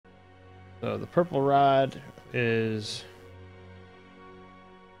So the purple rod is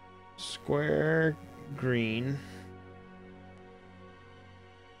square green.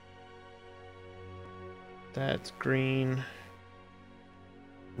 That's green.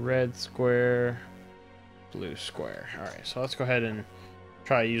 Red square. Blue square. Alright, so let's go ahead and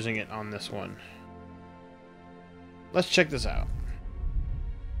try using it on this one. Let's check this out.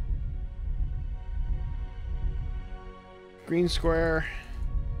 Green square.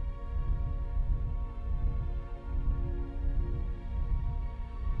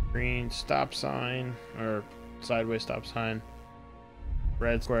 Green stop sign, or sideways stop sign.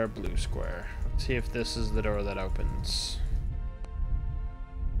 Red square, blue square. Let's see if this is the door that opens.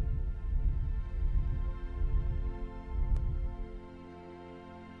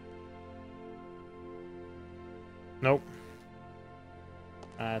 Nope.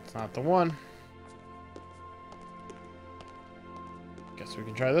 That's not the one. Guess we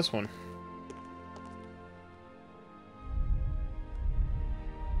can try this one.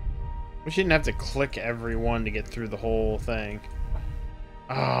 We shouldn't have to click every one to get through the whole thing.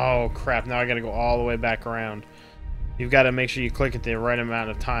 Oh, crap. Now I gotta go all the way back around. You've got to make sure you click it the right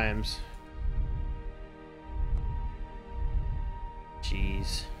amount of times.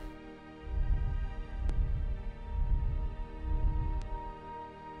 Jeez.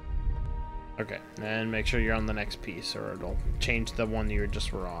 Okay, and make sure you're on the next piece, or it'll change the one you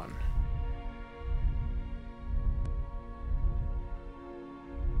just were on.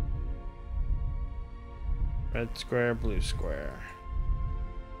 Red square, blue square.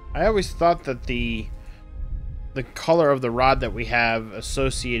 I always thought that the color of the rod that we have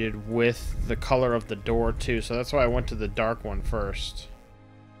associated with the color of the door too, so that's why I went to the dark one first.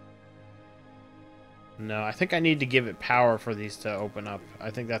 No, I think I need to give it power for these to open up. I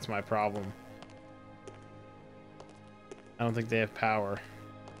think that's my problem. I don't think they have power.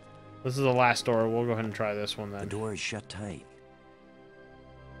 This is the last door. We'll go ahead and try this one then. The door is shut tight.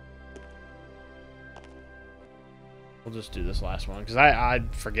 We'll just do this last one, because I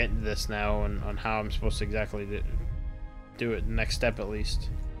forget this now on how I'm supposed to exactly do it. Next step, at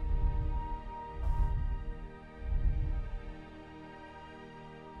least.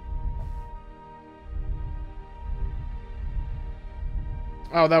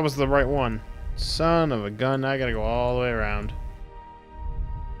 Oh, that was the right one. Son of a gun, now I gotta go all the way around.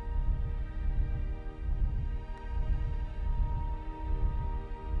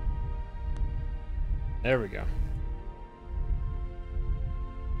 There we go.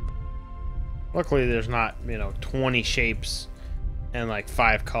 Luckily, there's not, 20 shapes and like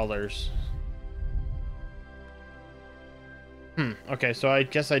 5 colors. Okay, so I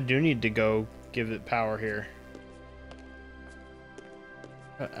guess I do need to go give it power here.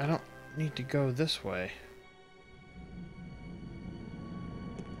 But I don't need to go this way.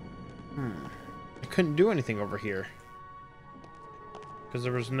 I couldn't do anything over here. Because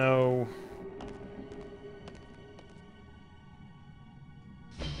there was no...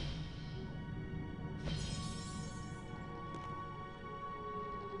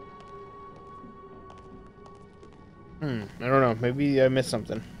 I don't know. Maybe I missed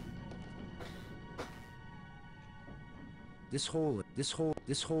something. This hole is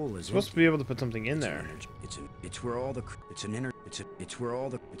Supposed to be able to put something in there. It's where all the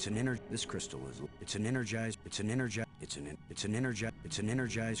this crystal is. It's an energized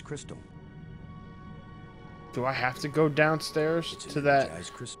crystal. Do I have to go downstairs to that?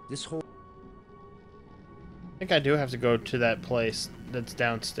 This hole. I think I do have to go to that place that's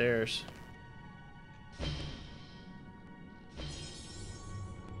downstairs.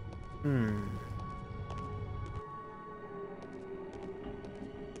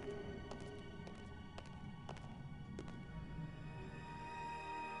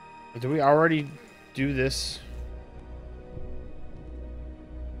 Do we already do this?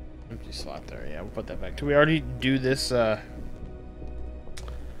 Empty slot there. Yeah, we'll put that back. Do we already do this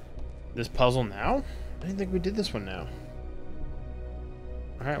this puzzle now? I didn't think we did this one now.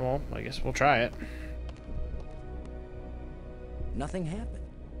 Alright, well, I guess we'll try it. Nothing happened.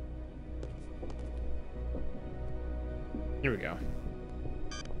 Here we go.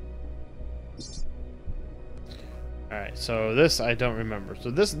 Alright, so this I don't remember. So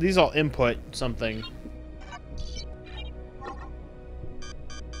these all input something.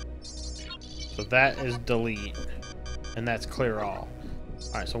 So that is delete. And that's clear all.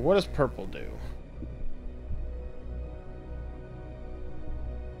 Alright, so what does purple do?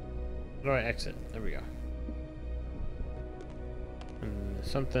 How do I exit? There we go. And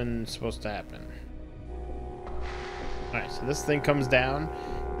something's supposed to happen. Alright, so this thing comes down,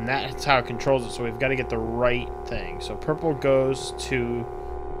 and that's how it controls it, so we've got to get the right thing. So purple goes to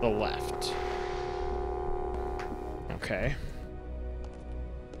the left. Okay.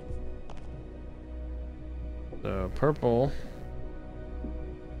 So purple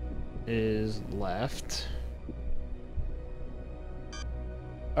is left.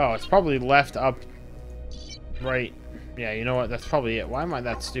 Oh, it's probably left, up, right. Yeah, you know what? That's probably it. Why am I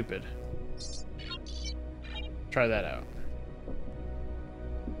that stupid? Try that out.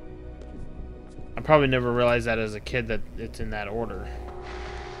 I probably never realized that as a kid that it's in that order.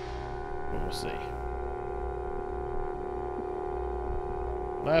 But we'll see.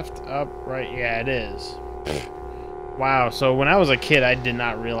 Left, up, right. Yeah, it is. Wow, so when I was a kid, I did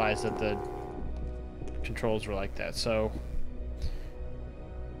not realize that the controls were like that. So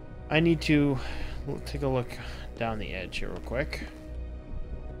I need to take a look down the edge here real quick.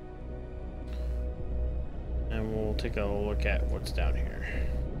 And we'll take a look at what's down here.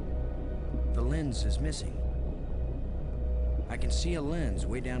 The lens is missing. I can see a lens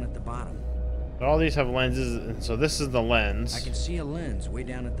way down at the bottom. So all these have lenses, and so this is the lens. I can see a lens way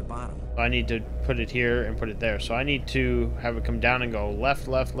down at the bottom. So I need to put it here and put it there. So I need to have it come down and go left,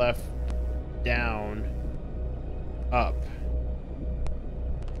 left, left, down, up.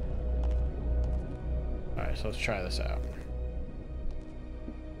 Alright, so let's try this out.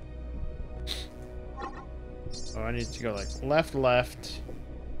 So I need to go like left, left,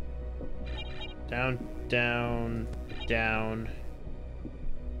 down, down, down,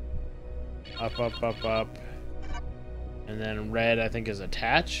 up, up, up, up, and then red I think is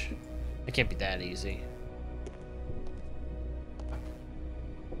attach. It can't be that easy.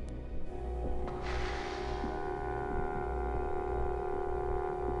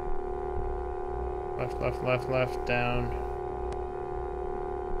 Left, left, left, left, down.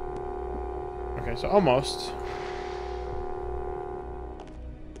 Okay, so almost.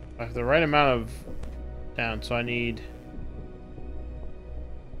 I have the right amount of down, so I need...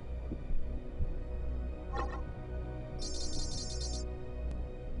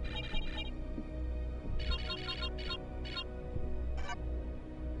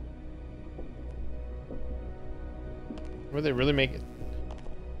 Were they really make it?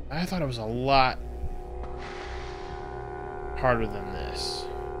 I thought it was a lot harder than this.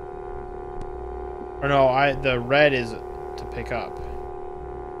 Or no, the red is to pick up.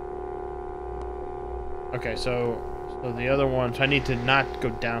 Okay, so the other one, so I need to not go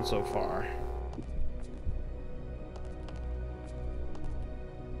down so far.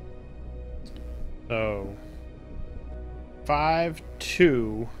 So 5,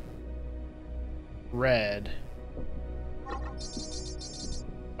 2, red.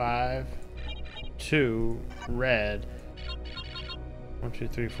 5, 2, red. 1, 2,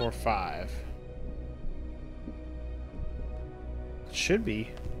 3, 4, 5. It should be.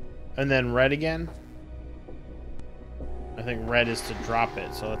 And then red again. I think red is to drop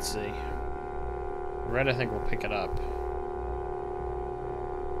it, so let's see. Red, I think, will pick it up.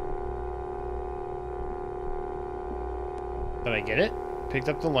 Did I get it? Picked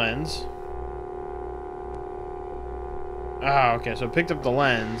up the lens. Ah, okay, so it picked up the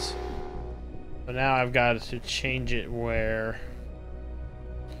lens. So now I've got to change it where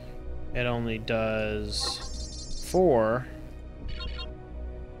it only does 4.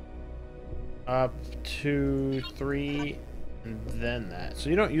 Up, 2, 3, and then that. So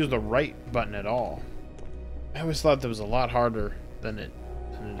you don't use the right button at all. I always thought that was a lot harder than it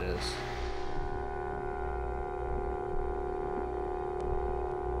is.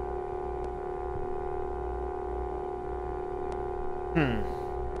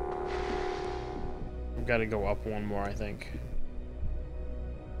 I've got to go up one more, I think.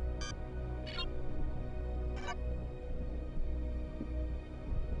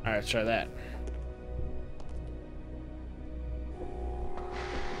 Alright, let's try that.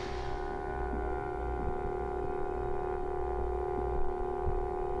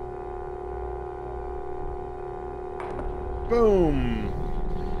 Boom!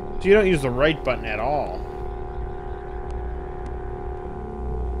 So you don't use the right button at all.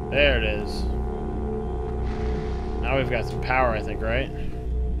 There it is. Now we've got some power, I think, right?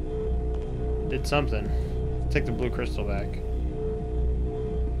 Did something. Take the blue crystal back.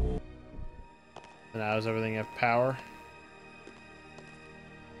 And now does everything have power?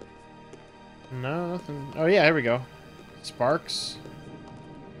 No, nothing. Oh yeah, here we go. Sparks.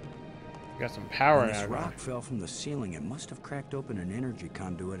 Got some power When now. this rock fell from the ceiling, it must have cracked open an energy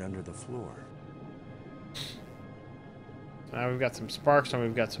conduit under the floor. Now we've got some sparks and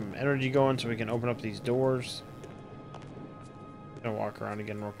we've got some energy going so we can open up these doors. Gonna walk around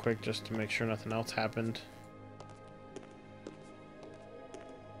again real quick just to make sure nothing else happened.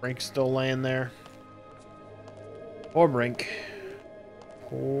 Brink's still laying there. Or Brink.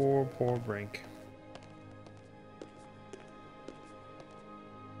 Poor, poor Brink.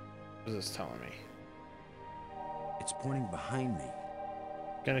 What is this telling me? It's pointing behind me.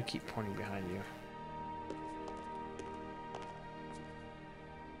 Gonna keep pointing behind you.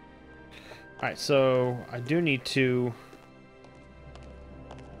 Alright, so I do need to...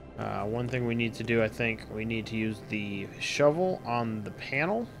 one thing we need to do, I think, we need to use the shovel on the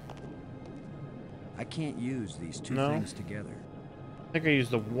panel. I can't use these two No. things together. I think I use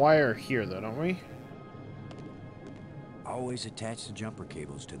the wire here, though, don't we? Always attach the jumper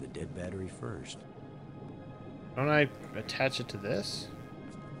cables to the dead battery first. Don't I attach it to this?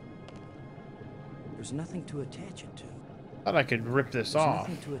 There's nothing to attach it to. I thought I could rip this off.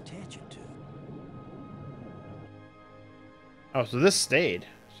 Nothing to attach it to. Oh, so this stayed.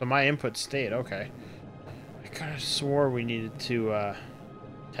 So my input stayed. Okay. I kind of swore we needed to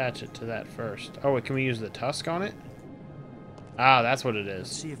attach it to that first. Oh, wait, can we use the tusk on it? Ah, that's what it is.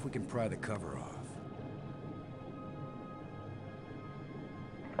 Let's see if we can pry the cover off.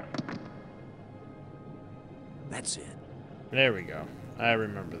 That's it. There we go. I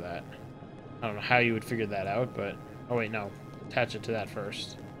remember that. I don't know how you would figure that out, but... Oh, wait, no. Attach it to that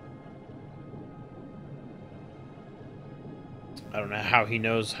first. I don't know how he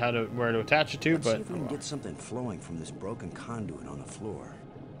knows where to attach it to, Let's but... see if we can get something flowing from this broken conduit on the floor.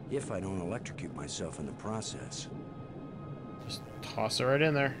 If I don't electrocute myself in the process. Just toss it right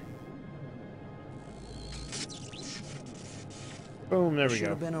in there. Boom, there we Should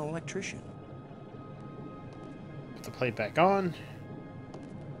go. have been an electrician. Put the plate back on.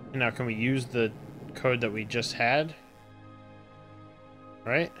 And now can we use the code that we just had?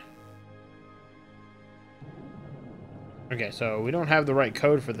 Right? Okay, so we don't have the right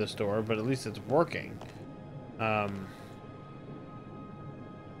code for this door, but at least it's working. Why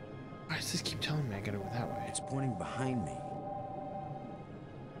does this keep telling me I gotta go that way? It's pointing behind me.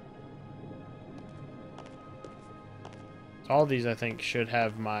 So all these, I think, should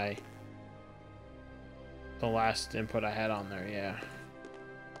have the last input I had on there, yeah.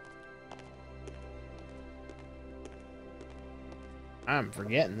 I'm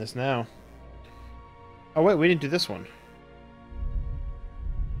forgetting this now. Oh, wait, we didn't do this one.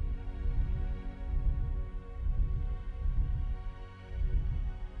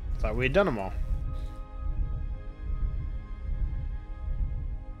 Thought we had done them all.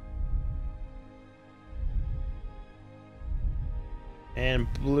 And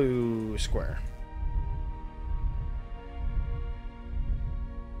blue square.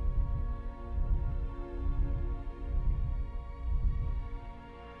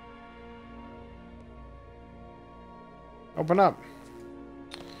 Open up.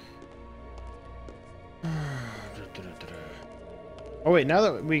 Oh wait, now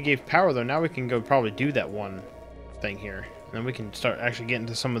that we gave power though, now we can go probably do that one thing here. And then we can start actually getting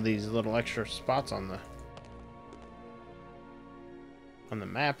to some of these little extra spots on the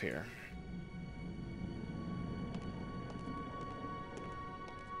map here.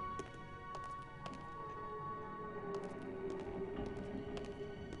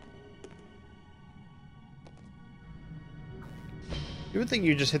 You would think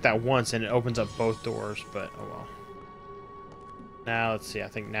you just hit that once and it opens up both doors, but oh well. Now let's see. I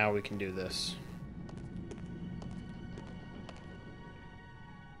think now we can do this.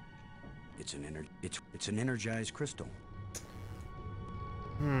 It's an energized crystal.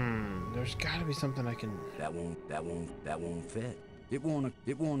 There's got to be something I can. That won't fit. It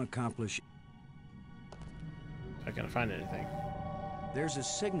won't accomplish. Not gonna find anything. There's a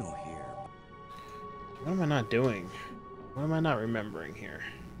signal here. What am I not doing? What am I not remembering here?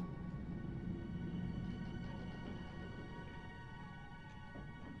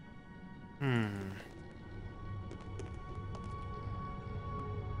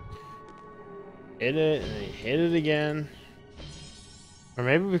 Hit it, and then hit it again. Or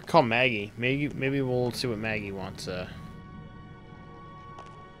maybe we call Maggie. Maybe we'll see what Maggie wants. What's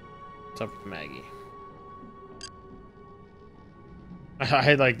up with Maggie?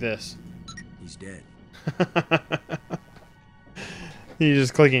 I like this. He's dead. You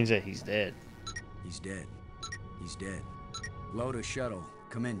just click and say he's dead. He's dead. He's dead. Load a shuttle.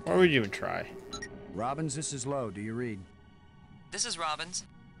 Come in. Why would you even try? Robbins, this is Lowe. Do you read? This is Robbins.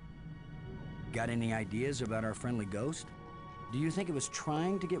 Got any ideas about our friendly ghost? Do you think it was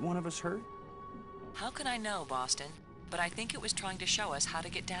trying to get one of us hurt? How can I know, Boston? But I think it was trying to show us how to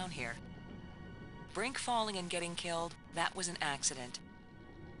get down here. Brink falling and getting killed, that was an accident.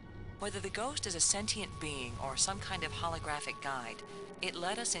 Whether the ghost is a sentient being or some kind of holographic guide, it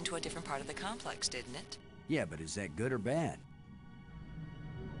led us into a different part of the complex, didn't it? Yeah, but is that good or bad?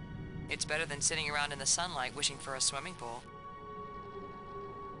 It's better than sitting around in the sunlight wishing for a swimming pool.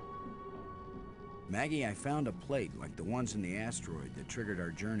 Maggie, I found a plate like the ones in the asteroid that triggered our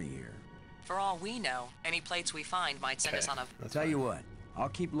journey here. For all we know, any plates we find might send us on a... That's Tell fine. you what, I'll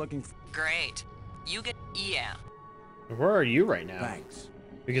keep looking for... Great. You get... Yeah. Where are you right now? Thanks.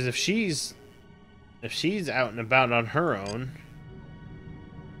 Because if she's out and about on her own,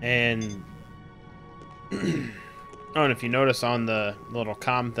 and oh, and if you notice on the little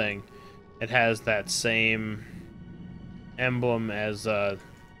comm thing, it has that same emblem as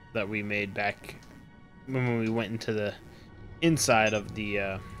that we made back when we went into the inside of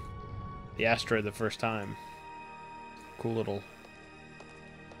the asteroid the first time. Cool little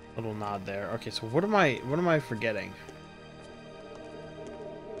nod there. Okay, so what am I forgetting?